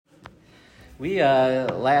We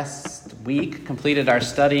last week completed our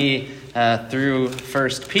study through 1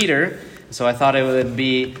 Peter, so I thought it would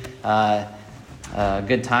be a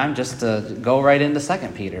good time just to go right into 2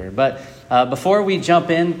 Peter. But before we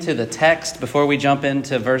jump into the text, before we jump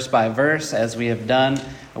into verse by verse, as we have done,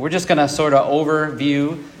 we're just going to sort of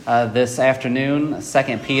overview this afternoon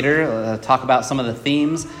 2 Peter, talk about some of the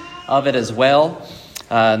themes of it as well.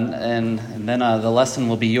 And then the lesson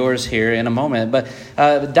will be yours here in a moment. But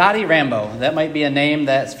Dottie Rambo, that might be a name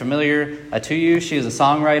that's familiar to you. She was a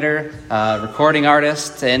songwriter, recording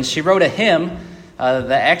artist, and she wrote a hymn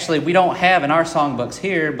that actually we don't have in our songbooks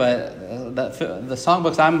here, but the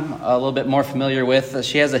songbooks I'm a little bit more familiar with.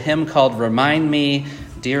 She has a hymn called Remind Me,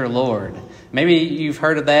 Dear Lord. Maybe you've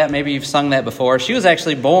heard of that. Maybe you've sung that before. She was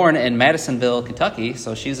actually born in Madisonville, Kentucky,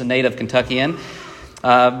 so she's a native Kentuckian.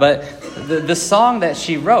 But the song that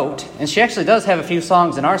she wrote, and she actually does have a few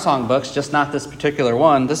songs in our songbooks, just not this particular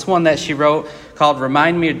one. This one that she wrote called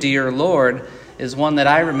Remind Me, Dear Lord, is one that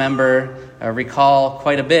I recall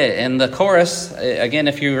quite a bit. And the chorus, again,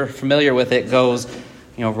 if you're familiar with it, goes,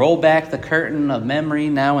 roll back the curtain of memory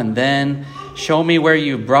now and then. Show me where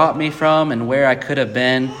you brought me from and where I could have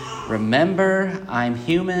been. Remember, I'm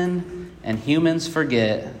human and humans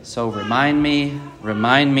forget. So remind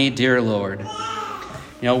me, dear Lord.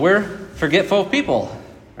 We're forgetful people,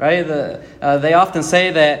 right? They often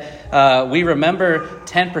say that we remember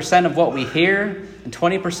 10% of what we hear and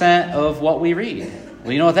 20% of what we read.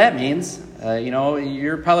 Well, you know what that means.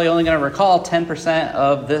 You're probably only going to recall 10%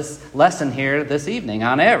 of this lesson here this evening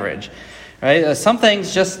on average, right? Some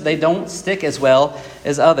things they don't stick as well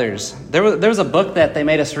as others. There was a book that they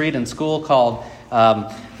made us read in school called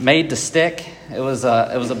Made to Stick. It was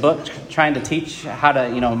a book trying to teach how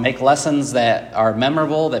to make lessons that are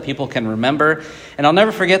memorable, that people can remember. And I'll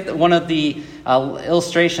never forget one of the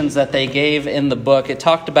illustrations that they gave in the book. It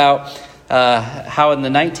talked about how in the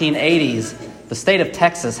 1980s the state of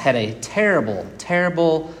Texas had a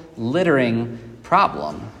terrible littering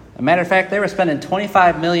problem. As a matter of fact, they were spending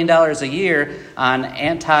 $25 million a year on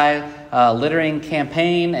anti-littering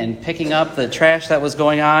campaign and picking up the trash that was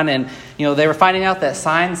going on. And, they were finding out that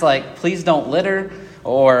signs like, please don't litter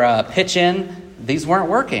or pitch in, these weren't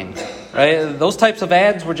working. Right? Those types of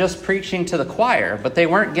ads were just preaching to the choir, but they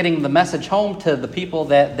weren't getting the message home to the people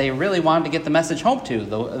that they really wanted to get the message home to,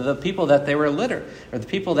 the people that they were the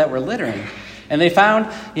people that were littering. And they found,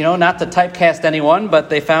 not to typecast anyone,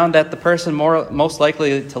 but they found that the person most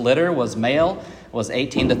likely to litter was male, was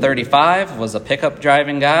 18 to 35, was a pickup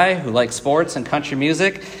driving guy who liked sports and country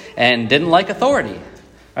music and didn't like authority.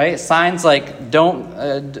 Right? Signs like don't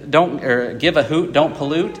or give a hoot, don't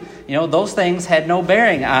pollute. Those things had no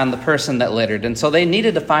bearing on the person that littered. And so they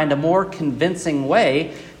needed to find a more convincing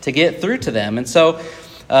way to get through to them. And so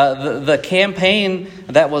the campaign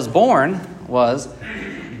that was born was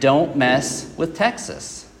Don't Mess with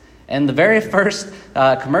Texas. And the very first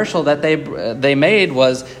commercial that they made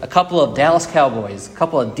was a couple of Dallas Cowboys, a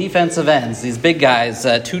couple of defensive ends, these big guys,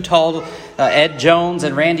 Too Tall Ed Jones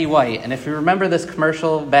and Randy White. And if you remember this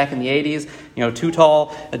commercial back in the 80s, Too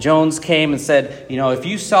Tall Jones came and said, if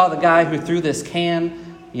you saw the guy who threw this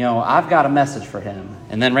can, I've got a message for him.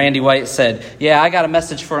 And then Randy White said, yeah, I got a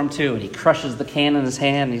message for him too. And he crushes the can in his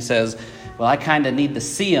hand and he says, well, I kind of need to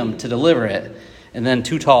see him to deliver it. And then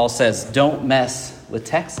Too Tall says, don't mess with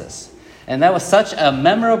Texas. And that was such a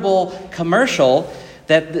memorable commercial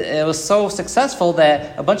that it was so successful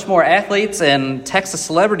that a bunch more athletes and Texas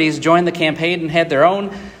celebrities joined the campaign and had their own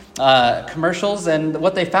commercials. And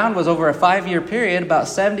what they found was over a 5-year period, about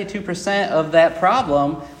 72% of that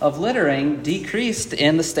problem of littering decreased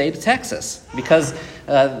in the state of Texas because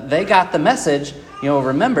they got the message,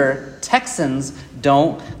 remember, Texans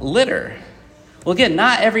don't litter. Well, again,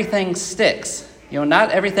 not everything sticks.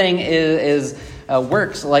 Not everything is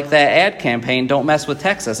works like that ad campaign, Don't Mess with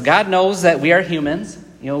Texas. God knows that we are humans.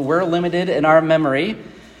 We're limited in our memory.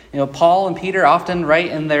 Paul and Peter often write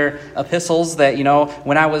in their epistles that,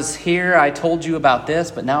 when I was here, I told you about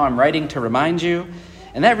this, but now I'm writing to remind you.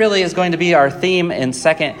 And that really is going to be our theme in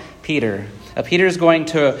 2 Peter. Peter is going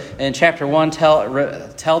to, in chapter 1,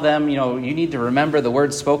 tell them, you need to remember the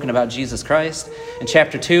words spoken about Jesus Christ. In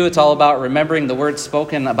chapter 2, it's all about remembering the words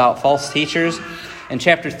spoken about false teachers. In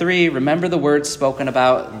chapter 3, remember the words spoken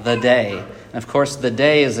about the day. And of course, the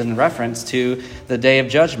day is in reference to the day of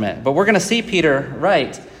judgment. But we're going to see Peter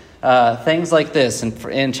write things like this.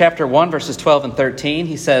 In chapter 1, verses 12 and 13,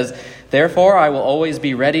 he says, therefore, I will always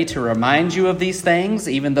be ready to remind you of these things,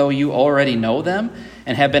 even though you already know them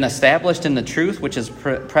and have been established in the truth which is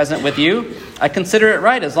present with you. I consider it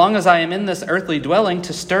right, as long as I am in this earthly dwelling,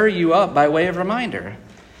 to stir you up by way of reminder.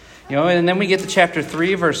 And then we get to chapter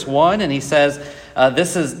 3, verse 1, and he says,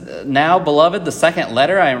 this is now, beloved, the second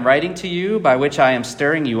letter I am writing to you, by which I am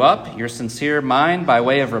stirring you up, your sincere mind, by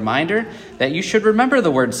way of reminder, that you should remember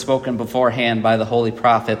the words spoken beforehand by the holy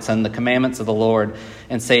prophets and the commandments of the Lord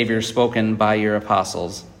and Savior spoken by your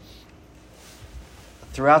apostles.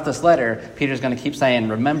 Throughout this letter, Peter's going to keep saying,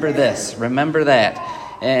 remember this, remember that.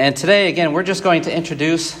 And today, again, we're just going to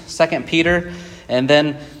introduce 2 Peter, and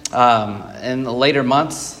then in the later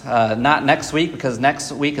months, not next week, because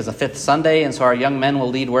next week is a fifth Sunday, and so our young men will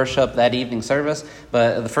lead worship that evening service.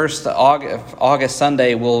 But the first August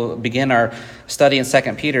Sunday, we'll begin our study in 2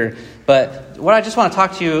 Peter. But what I just want to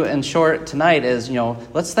talk to you in short tonight is,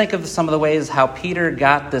 let's think of some of the ways how Peter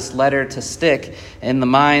got this letter to stick in the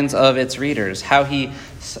minds of its readers, how he,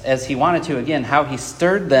 as he wanted to, again, how he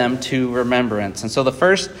stirred them to remembrance. And so the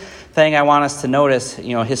first thing I want us to notice,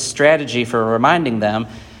 his strategy for reminding them,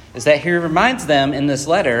 is that he reminds them in this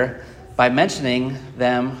letter by mentioning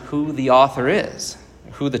them who the author is,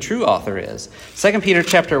 who the true author is. 2 Peter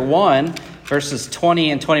chapter 1, verses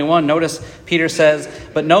 20 and 21, notice Peter says,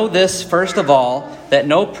 "But know this first of all, that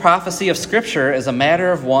no prophecy of Scripture is a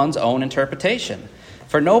matter of one's own interpretation.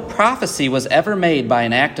 For no prophecy was ever made by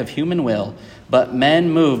an act of human will, but men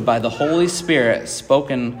moved by the Holy Spirit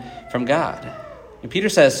spoken from God." And Peter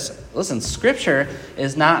says, listen, Scripture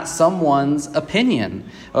is not someone's opinion,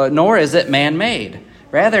 nor is it man-made.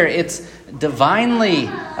 Rather, it's divinely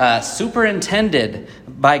superintended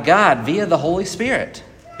by God via the Holy Spirit.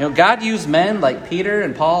 God used men like Peter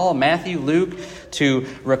and Paul, Matthew, Luke, to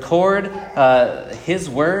record his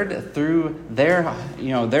word through their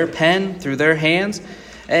pen, through their hands.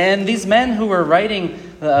 And these men who were writing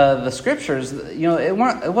the Scriptures, it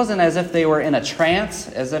wasn't as if they were in a trance,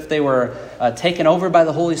 as if they were taken over by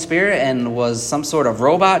the Holy Spirit and was some sort of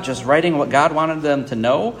robot just writing what God wanted them to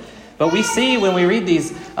know. But we see when we read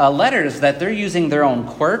these letters that they're using their own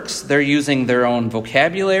quirks, they're using their own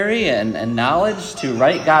vocabulary and knowledge to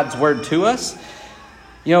write God's word to us.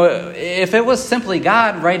 If it was simply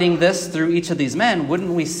God writing this through each of these men,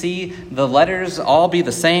 wouldn't we see the letters all be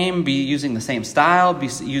the same, be using the same style, be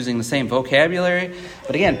using the same vocabulary?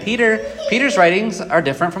 But again, Peter's writings are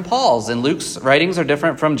different from Paul's, and Luke's writings are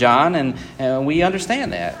different from John, and we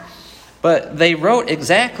understand that. But they wrote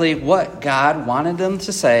exactly what God wanted them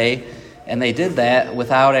to say, and they did that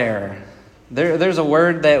without error. There's a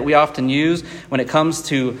word that we often use when it comes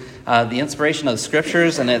to the inspiration of the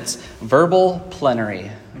Scriptures, and it's verbal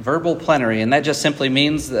plenary. Verbal plenary, and that just simply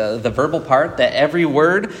means the verbal part, that every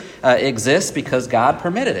word exists because God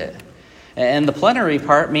permitted it. And the plenary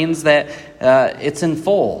part means that it's in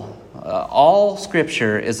full. All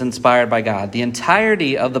Scripture is inspired by God. The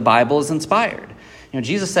entirety of the Bible is inspired.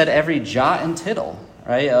 Jesus said every jot and tittle,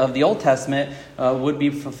 right, of the Old Testament would be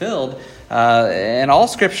fulfilled. And all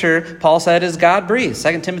Scripture, Paul said, is God-breathed.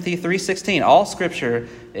 2 Timothy 3:16. All Scripture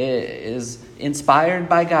is inspired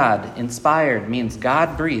by God. Inspired means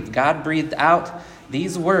God-breathed. God breathed out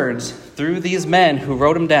these words through these men who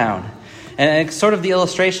wrote them down. And it's sort of the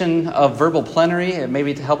illustration of verbal plenary,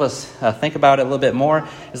 maybe to help us think about it a little bit more,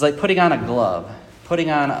 is like putting on a glove, putting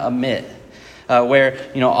on a mitt. Where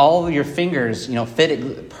all of your fingers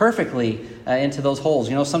fit perfectly into those holes.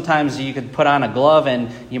 Sometimes you could put on a glove and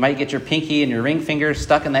you might get your pinky and your ring finger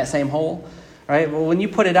stuck in that same hole, right? Well, when you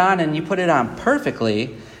put it on and you put it on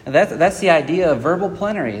perfectly, that's the idea of verbal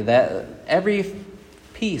plenary. That every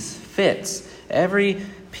piece fits. Every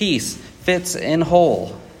piece fits in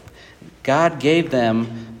whole. God gave them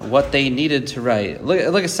what they needed to write.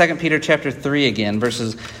 Look at 2 Peter chapter 3 again,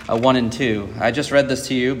 verses 1 and 2. I just read this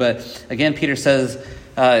to you, but again, Peter says,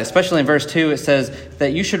 especially in verse 2, it says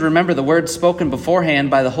that you should remember the words spoken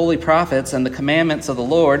beforehand by the holy prophets and the commandments of the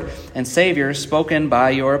Lord and Savior spoken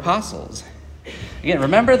by your apostles. Again,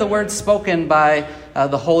 remember the words spoken by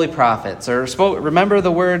the holy prophets, or remember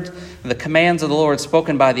the commands of the Lord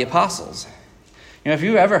spoken by the apostles. If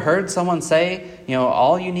you ever heard someone say,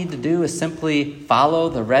 all you need to do is simply follow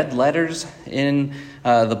the red letters in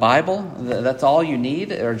the Bible, that's all you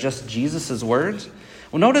need, or just Jesus' words.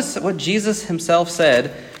 Well, notice what Jesus himself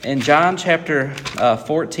said in John chapter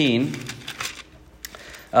 14,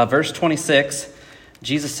 verse 26.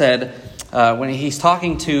 Jesus said, when he's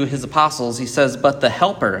talking to his apostles, he says, "But the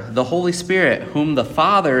Helper, the Holy Spirit, whom the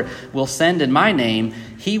Father will send in my name,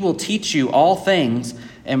 he will teach you all things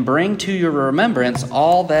and bring to your remembrance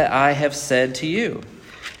all that I have said to you."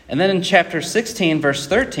 And then in chapter 16, verse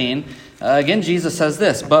 13, again, Jesus says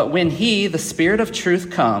this, "But when he, the Spirit of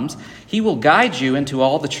truth, comes, he will guide you into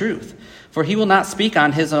all the truth. For he will not speak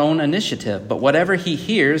on his own initiative, but whatever he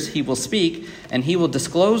hears, he will speak, and he will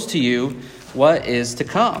disclose to you what is to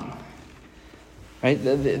come." Right?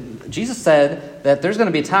 Jesus said that there's going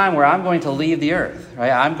to be a time where I'm going to leave the earth.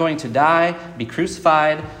 Right? I'm going to die, be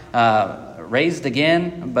crucified, raised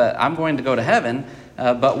again, but I'm going to go to heaven.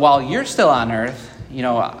 But while you're still on earth,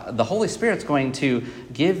 the Holy Spirit's going to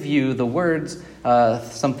give you the words,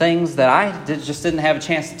 some things that I just didn't have a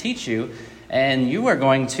chance to teach you, and you are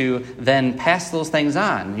going to then pass those things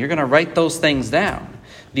on. You're going to write those things down.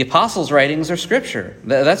 The apostles' writings are Scripture.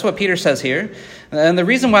 That's what Peter says here. And the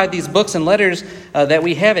reason why these books and letters that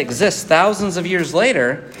we have exist thousands of years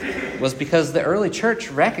later was because the early church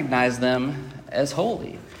recognized them as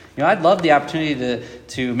holy. I'd love the opportunity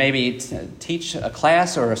to maybe teach a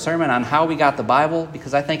class or a sermon on how we got the Bible,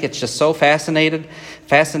 because I think it's just so fascinating.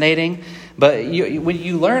 But when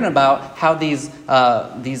you learn about how these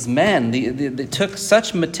men, they took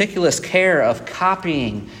such meticulous care of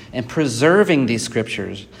copying and preserving these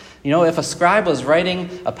scriptures. If a scribe was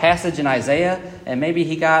writing a passage in Isaiah and maybe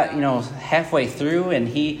he got, halfway through and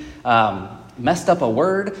he messed up a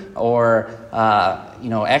word or,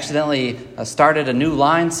 accidentally started a new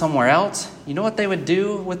line somewhere else, you know what they would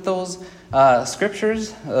do with those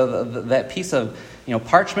scriptures, that piece of,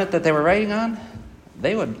 parchment that they were writing on?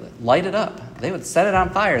 They would light it up. They would set it on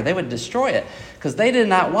fire. They would destroy it because they did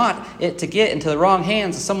not want it to get into the wrong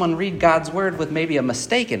hands of someone read God's word with maybe a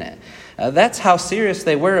mistake in it. That's how serious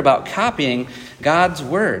they were about copying God's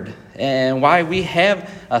word, and why we have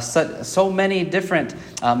so many different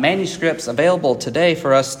manuscripts available today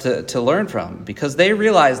for us to learn from, because they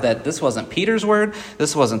realized that this wasn't Peter's word,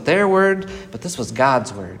 this wasn't their word, but this was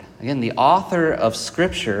God's word. Again, the author of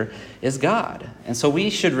Scripture is God. And so we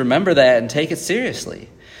should remember that and take it seriously,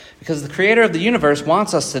 because the creator of the universe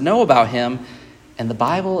wants us to know about him, and the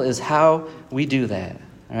Bible is how we do that.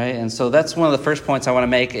 All right? And so that's one of the first points I want to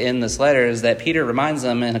make in this letter, is that Peter reminds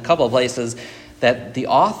them in a couple of places that the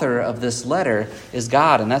author of this letter is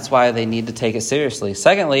God, and that's why they need to take it seriously.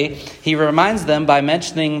 Secondly, he reminds them by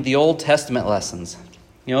mentioning the Old Testament lessons.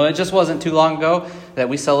 It just wasn't too long ago that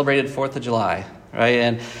we celebrated 4th of July, right?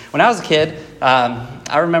 And when I was a kid,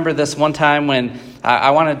 I remember this one time when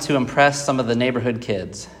I wanted to impress some of the neighborhood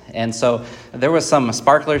kids. And so there was some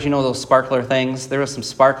sparklers, those sparkler things. There were some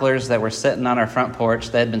sparklers that were sitting on our front porch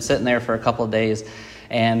that had been sitting there for a couple of days.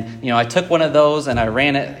 And, I took one of those and I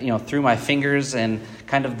ran it, through my fingers, and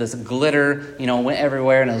kind of this glitter, went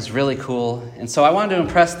everywhere, and it was really cool. And so I wanted to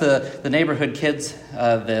impress the neighborhood kids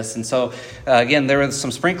this. And so, again, there were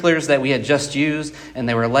some sprinklers that we had just used, and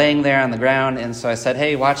they were laying there on the ground. And so I said,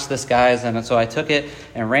 hey, watch this, guys. And so I took it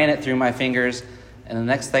and ran it through my fingers. And the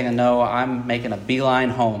next thing I know, I'm making a beeline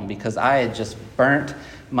home because I had just burnt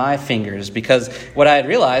my fingers. Because what I had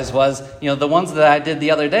realized was, the ones that I did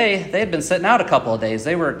the other day, they had been sitting out a couple of days.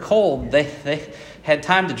 They were cold. They had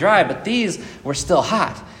time to dry, but these were still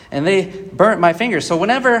hot. And they burnt my fingers. So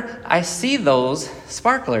whenever I see those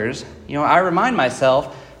sparklers, I remind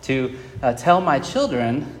myself to tell my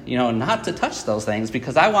children, not to touch those things,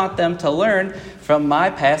 because I want them to learn from my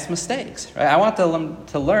past mistakes. Right? I want them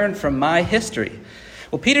to learn from my history.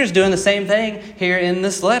 Well, Peter's doing the same thing here in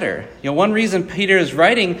this letter. One reason Peter is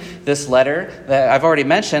writing this letter that I've already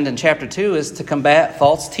mentioned in chapter 2 is to combat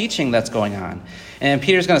false teaching that's going on. And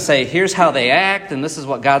Peter's going to say, here's how they act, and this is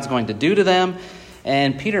what God's going to do to them.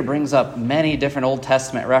 And Peter brings up many different Old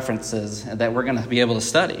Testament references that we're going to be able to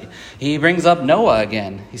study. He brings up Noah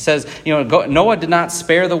again. He says, Noah did not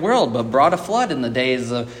spare the world, but brought a flood in the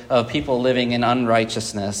days of people living in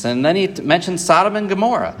unrighteousness. And then he mentions Sodom and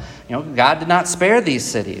Gomorrah. God did not spare these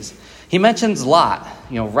cities. He mentions Lot,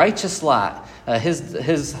 righteous Lot.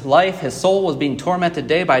 His life, his soul was being tormented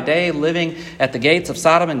day by day, living at the gates of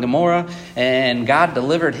Sodom and Gomorrah. And God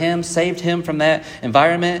delivered him, saved him from that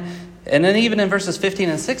environment. And then even in verses 15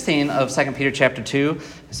 and 16 of 2 Peter chapter 2,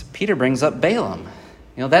 Peter brings up Balaam.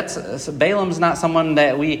 Balaam's not someone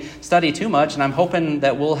that we study too much, and I'm hoping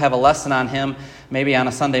that we'll have a lesson on him maybe on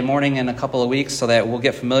a Sunday morning in a couple of weeks so that we'll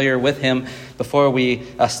get familiar with him before we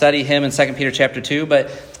study him in 2 Peter chapter 2. But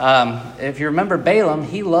if you remember Balaam,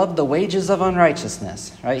 he loved the wages of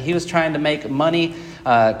unrighteousness, right? He was trying to make money,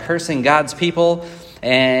 cursing God's people.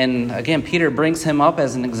 And again, Peter brings him up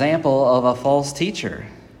as an example of a false teacher.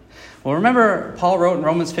 Well, remember, Paul wrote in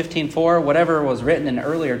Romans 15:4, whatever was written in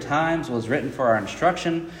earlier times was written for our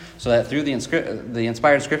instruction, so that through the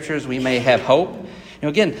inspired scriptures we may have hope.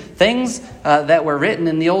 Again, things that were written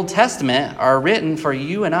in the Old Testament are written for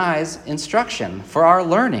you and I's instruction, for our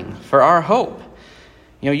learning, for our hope.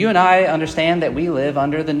 You and I understand that we live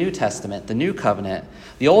under the New Testament, the New Covenant.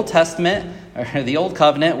 The Old Testament, or the Old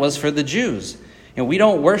Covenant, was for the Jews. We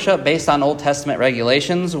don't worship based on Old Testament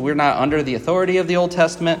regulations. We're not under the authority of the Old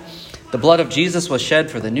Testament. The blood of Jesus was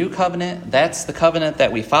shed for the New Covenant. That's the covenant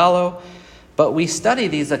that we follow. But we study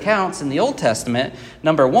these accounts in the Old Testament,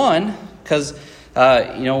 number one, because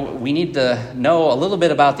we need to know a little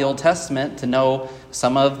bit about the Old Testament to know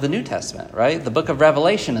some of the New Testament, right? The book of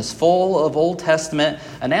Revelation is full of Old Testament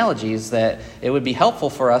analogies that it would be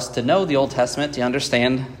helpful for us to know the Old Testament to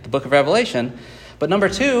understand the book of Revelation. But number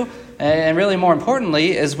two, and really more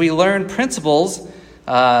importantly, is we learn principles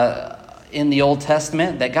in the Old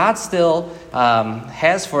Testament that God still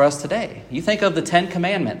has for us today. You think of the 10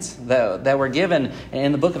 Commandments that were given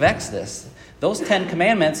in the book of Exodus. Those 10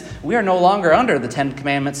 Commandments, we are no longer under the 10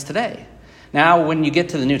 Commandments today. Now, when you get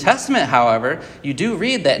to the New Testament, however, you do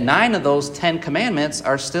read that 9 of those 10 Commandments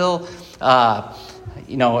are still,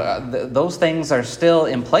 those things are still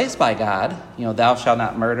in place by God. Thou shalt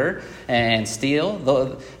not murder and steal.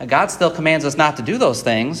 God still commands us not to do those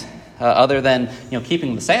things. Other than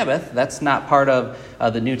keeping the Sabbath. That's not part of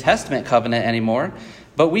the New Testament covenant anymore.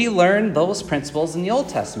 But we learn those principles in the Old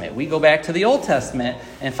Testament. We go back to the Old Testament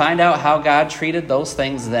and find out how God treated those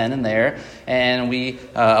things then and there, and we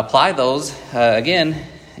apply those again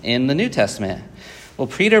in the New Testament. Well,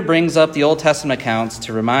 Peter brings up the Old Testament accounts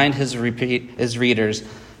to remind his readers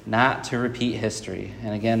not to repeat history.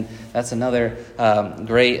 And again, that's another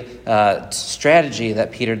great strategy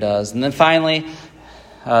that Peter does. And then finally,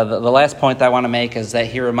 the last point that I want to make is that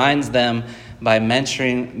he reminds them by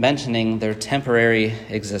mentioning their temporary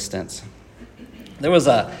existence. There was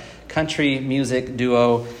a country music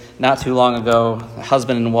duo not too long ago, a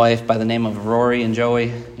husband and wife by the name of Rory and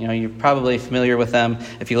Joey. You're probably familiar with them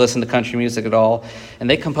if you listen to country music at all. And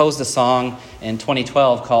they composed a song in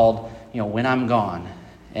 2012 called, When I'm Gone.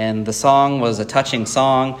 And the song was a touching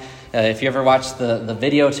song. If you ever watch the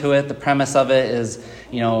video to it, the premise of it is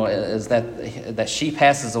that she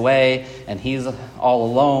passes away and he's all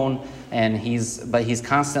alone, and he's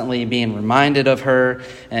constantly being reminded of her,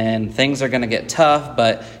 and things are going to get tough.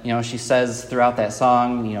 But she says throughout that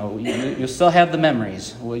song, you still have the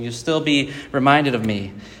memories. Will you still be reminded of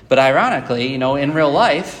me? But ironically, in real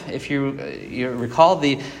life, if you recall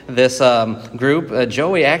this group,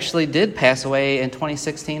 Joey actually did pass away in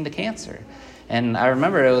 2016 to cancer. And I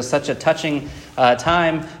remember it was such a touching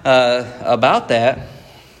time about that.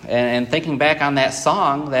 And thinking back on that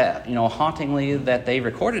song that, hauntingly that they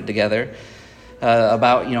recorded together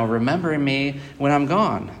about, remembering me when I'm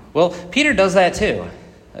gone. Well, Peter does that too.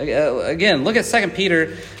 Again, look at 2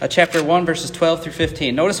 Peter chapter 1, verses 12 through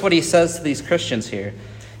 15. Notice what he says to these Christians here.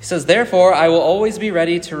 He says, "Therefore, I will always be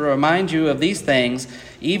ready to remind you of these things,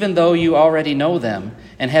 even though you already know them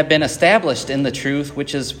and have been established in the truth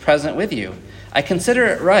which is present with you. I consider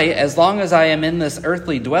it right, as long as I am in this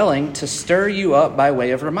earthly dwelling, to stir you up by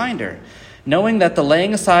way of reminder, knowing that the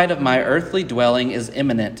laying aside of my earthly dwelling is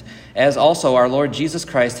imminent, as also our Lord Jesus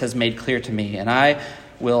Christ has made clear to me. And I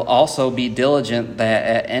will also be diligent that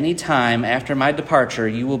at any time after my departure,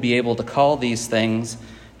 you will be able to call these things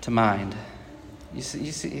to mind." You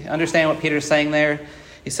see, understand what Peter's saying there?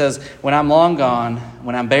 He says, when I'm long gone,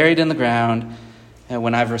 when I'm buried in the ground, and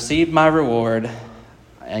when I've received my reward,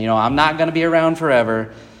 I'm not going to be around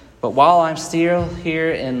forever. But while I'm still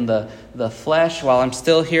here in the flesh, while I'm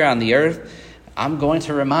still here on the earth, I'm going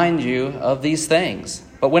to remind you of these things.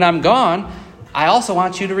 But when I'm gone, I also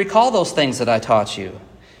want you to recall those things that I taught you.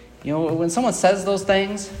 When someone says those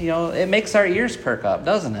things, it makes our ears perk up,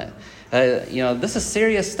 doesn't it? This is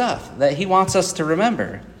serious stuff that he wants us to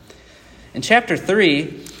remember. In chapter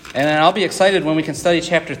 3, and I'll be excited when we can study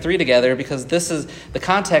chapter 3 together, because the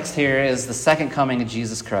context here is the second coming of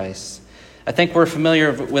Jesus Christ. I think we're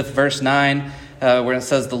familiar with verse 9, where it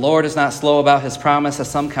says, "The Lord is not slow about his promise, as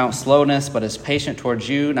some count slowness, but is patient towards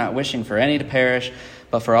you, not wishing for any to perish,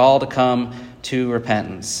 but for all to come to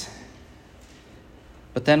repentance."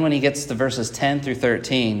 But then when he gets to verses 10 through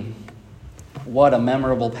 13, what a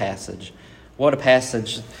memorable passage. What a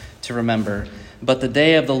passage to remember. "But the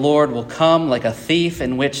day of the Lord will come like a thief,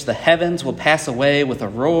 in which the heavens will pass away with a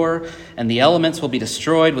roar, and the elements will be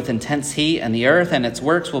destroyed with intense heat, and the earth and its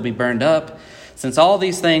works will be burned up. Since all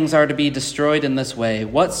these things are to be destroyed in this way,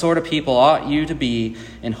 what sort of people ought you to be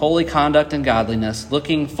in holy conduct and godliness,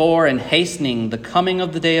 looking for and hastening the coming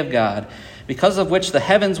of the day of God, because of which the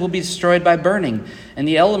heavens will be destroyed by burning, and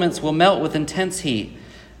the elements will melt with intense heat?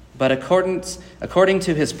 But according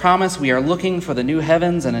to his promise, we are looking for the new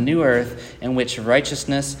heavens and a new earth in which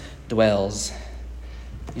righteousness dwells."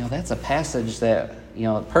 That's a passage that,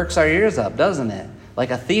 perks our ears up, doesn't it?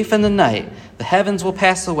 Like a thief in the night, the heavens will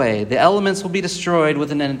pass away, the elements will be destroyed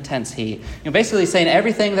with an intense heat. Basically saying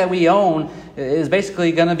everything that we own is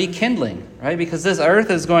basically going to be kindling, right? Because this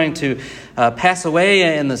earth is going to pass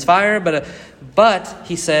away in this fire, but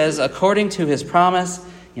he says, according to his promise,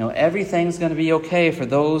 everything's going to be okay for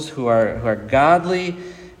those who are godly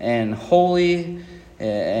and holy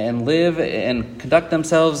and live and conduct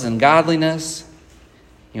themselves in godliness.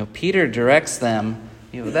 Peter directs them.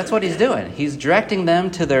 That's what he's doing. He's directing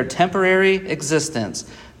them to their temporary existence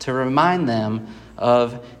to remind them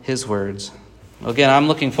of his words. Again, I'm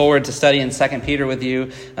looking forward to studying 2 Peter with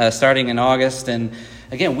you starting in August. And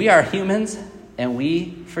again, we are humans and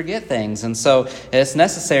we forget things. And so it's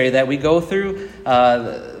necessary that we go through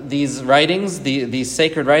these writings, these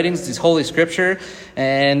sacred writings, these holy scripture,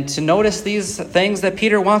 and to notice these things that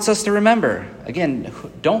Peter wants us to remember. Again,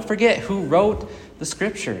 don't forget who wrote the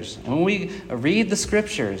scriptures. And when we read the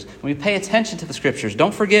scriptures, when we pay attention to the scriptures,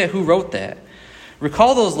 don't forget who wrote that.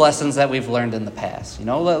 Recall those lessons that we've learned in the past.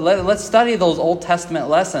 Let's study those Old Testament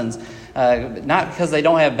lessons, not because they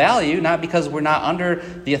don't have value, not because we're not under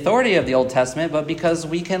the authority of the Old Testament, but because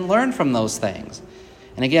we can learn from those things.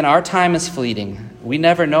 And again, our time is fleeting. We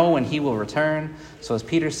never know when he will return. So as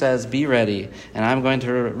Peter says, be ready, and I'm going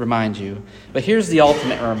to remind you. But here's the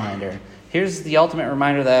ultimate reminder. Here's the ultimate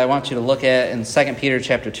reminder that I want you to look at in 2 Peter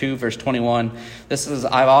chapter 2, verse 21.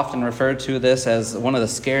 I've often referred to this as one of the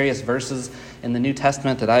scariest verses in the New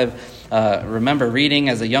Testament that I remember reading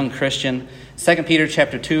as a young Christian. 2 Peter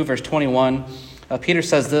chapter 2, verse 21. Peter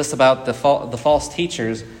says this about the false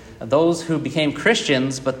teachers, those who became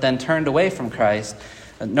Christians but then turned away from Christ.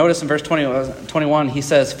 Notice in verse 21, he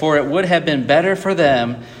says, "For it would have been better for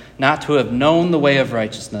them not to have known the way of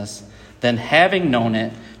righteousness than having known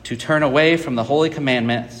it, to turn away from the holy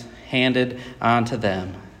commandments handed on to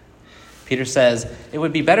them." Peter says it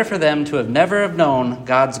would be better for them to have never have known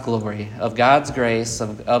God's glory, of God's grace,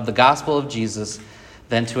 of the gospel of Jesus,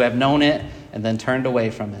 than to have known it and then turned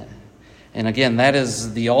away from it. And again, that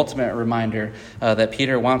is the ultimate reminder that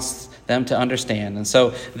Peter wants them to understand. And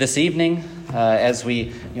so this evening, as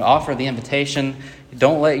we offer the invitation,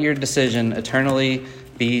 don't let your decision eternally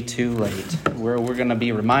be too late. We're going to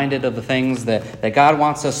be reminded of the things that God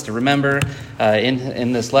wants us to remember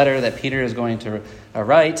in this letter that Peter is going to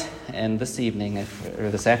write. And this evening,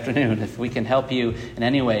 or this afternoon, if we can help you in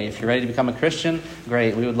any way, if you're ready to become a Christian,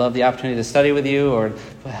 great. We would love the opportunity to study with you or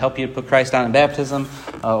help you put Christ on in baptism.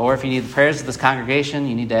 Or if you need the prayers of this congregation,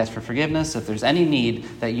 you need to ask for forgiveness. If there's any need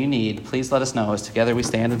that you need, please let us know as together we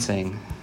stand and sing.